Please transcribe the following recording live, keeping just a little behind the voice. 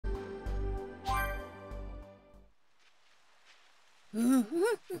Dad?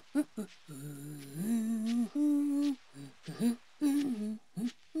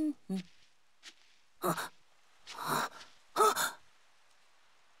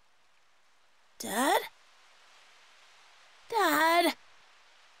 Dad?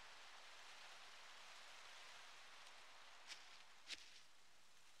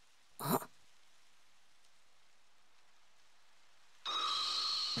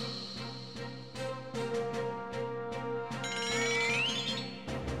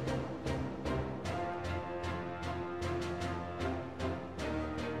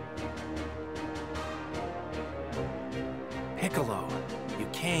 Piccolo, you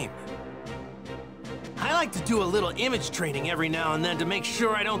came. I like to do a little image training every now and then to make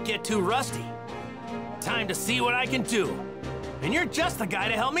sure I don't get too rusty. Time to see what I can do. And you're just the guy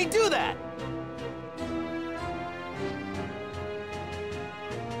to help me do that.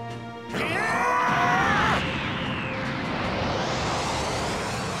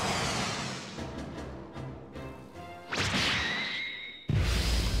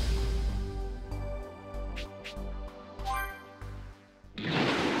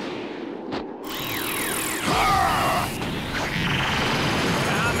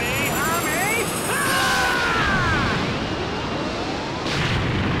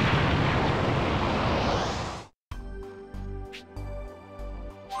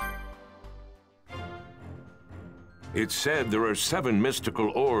 It's said there are 7 mystical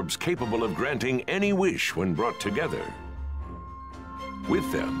orbs capable of granting any wish when brought together.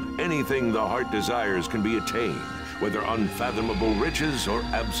 With them, anything the heart desires can be attained, whether unfathomable riches or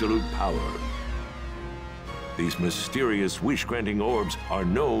absolute power. These mysterious wish-granting orbs are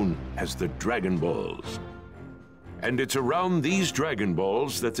known as the Dragon Balls. And it's around these Dragon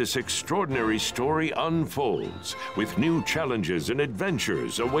Balls that this extraordinary story unfolds, with new challenges and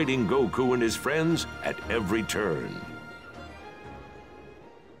adventures awaiting Goku and his friends at every turn.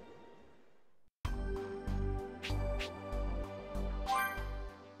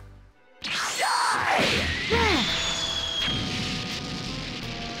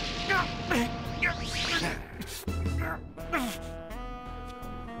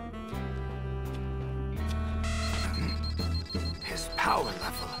 Power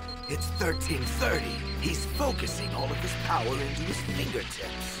level. It's 1330. He's focusing all of his power into his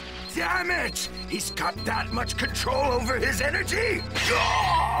fingertips. Damn it! He's got that much control over his energy!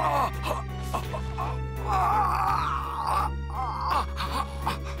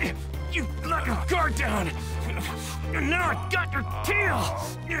 You let your guard down! And now I got your tail!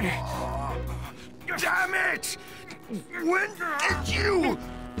 Damn it! When did you...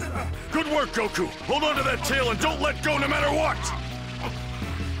 Good work, Goku! Hold on to that tail and don't let go no matter what!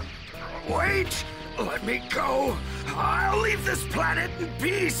 Wait! Let me go! I'll leave this planet in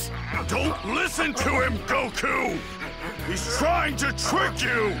peace! Don't listen to him, Goku! He's trying to trick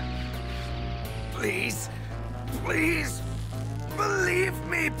you! Please, please, believe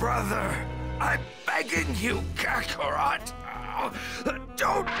me, brother! I'm begging you, Kakarot!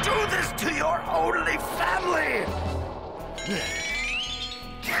 Don't do this to your only family!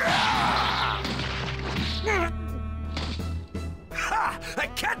 Ha! I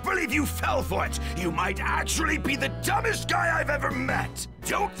can't believe you fell for it! You might actually be the dumbest guy I've ever met!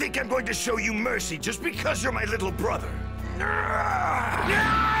 Don't think I'm going to show you mercy just because you're my little brother!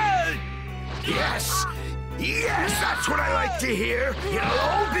 Yes! Yes, that's what I like to hear! It'll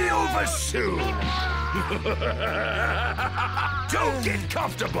all be over soon! Don't get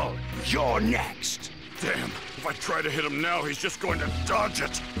comfortable! You're next! Damn, if I try to hit him now, he's just going to dodge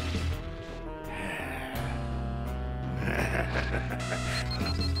it!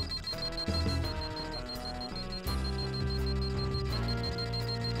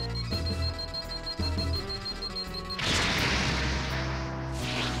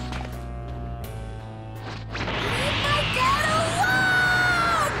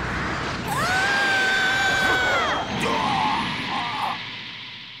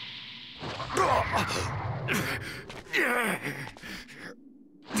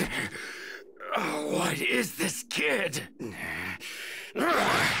 What is this kid? You're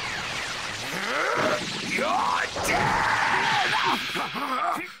dead!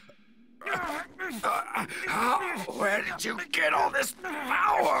 Where did you get all this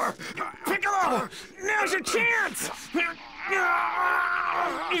power? Piccolo! Now's your chance!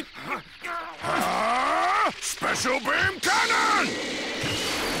 Special beam cannon!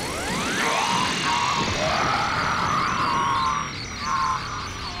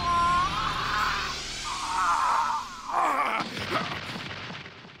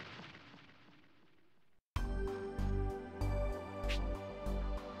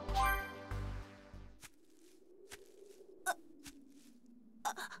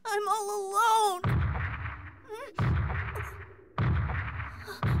 all alone.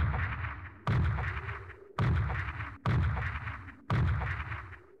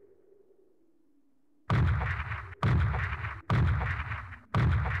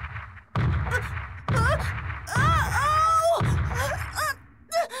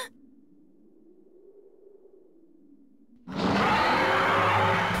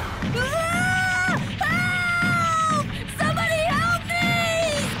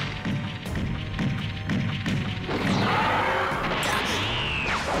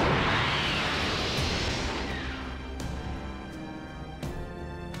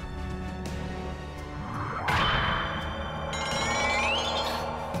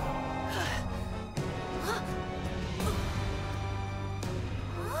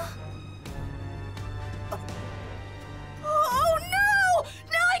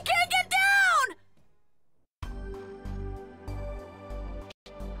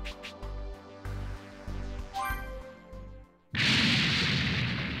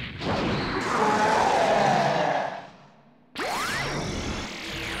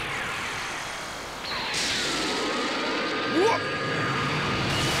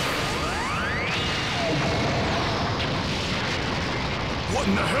 What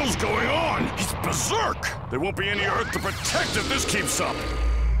in the hell's going on? He's berserk! There won't be any Earth to protect if this keeps up!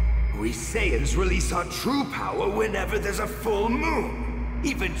 We Saiyans release our true power whenever there's a full moon.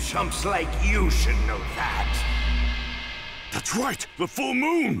 Even chumps like you should know that. That's right! The full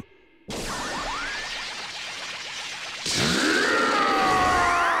moon!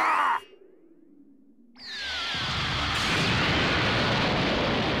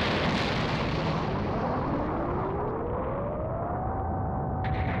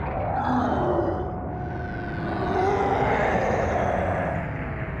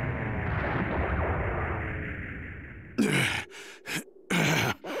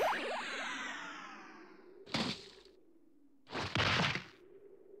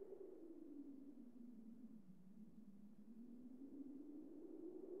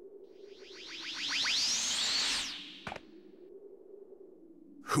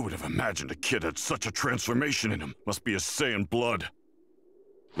 Who would have imagined a kid had such a transformation in him? Must be his Saiyan blood.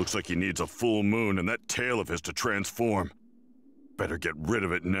 Looks like he needs a full moon and that tail of his to transform. Better get rid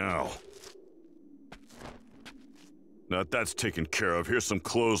of it now. Now that that's taken care of, here's some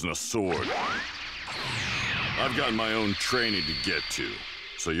clothes and a sword. I've got my own training to get to,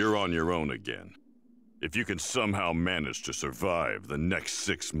 so you're on your own again. If you can somehow manage to survive the next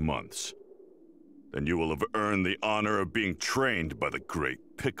 6 months, then you will have earned the honor of being trained by the great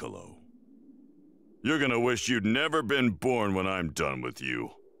Piccolo. You're gonna wish you'd never been born when I'm done with you.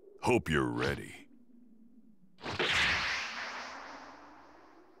 Hope you're ready.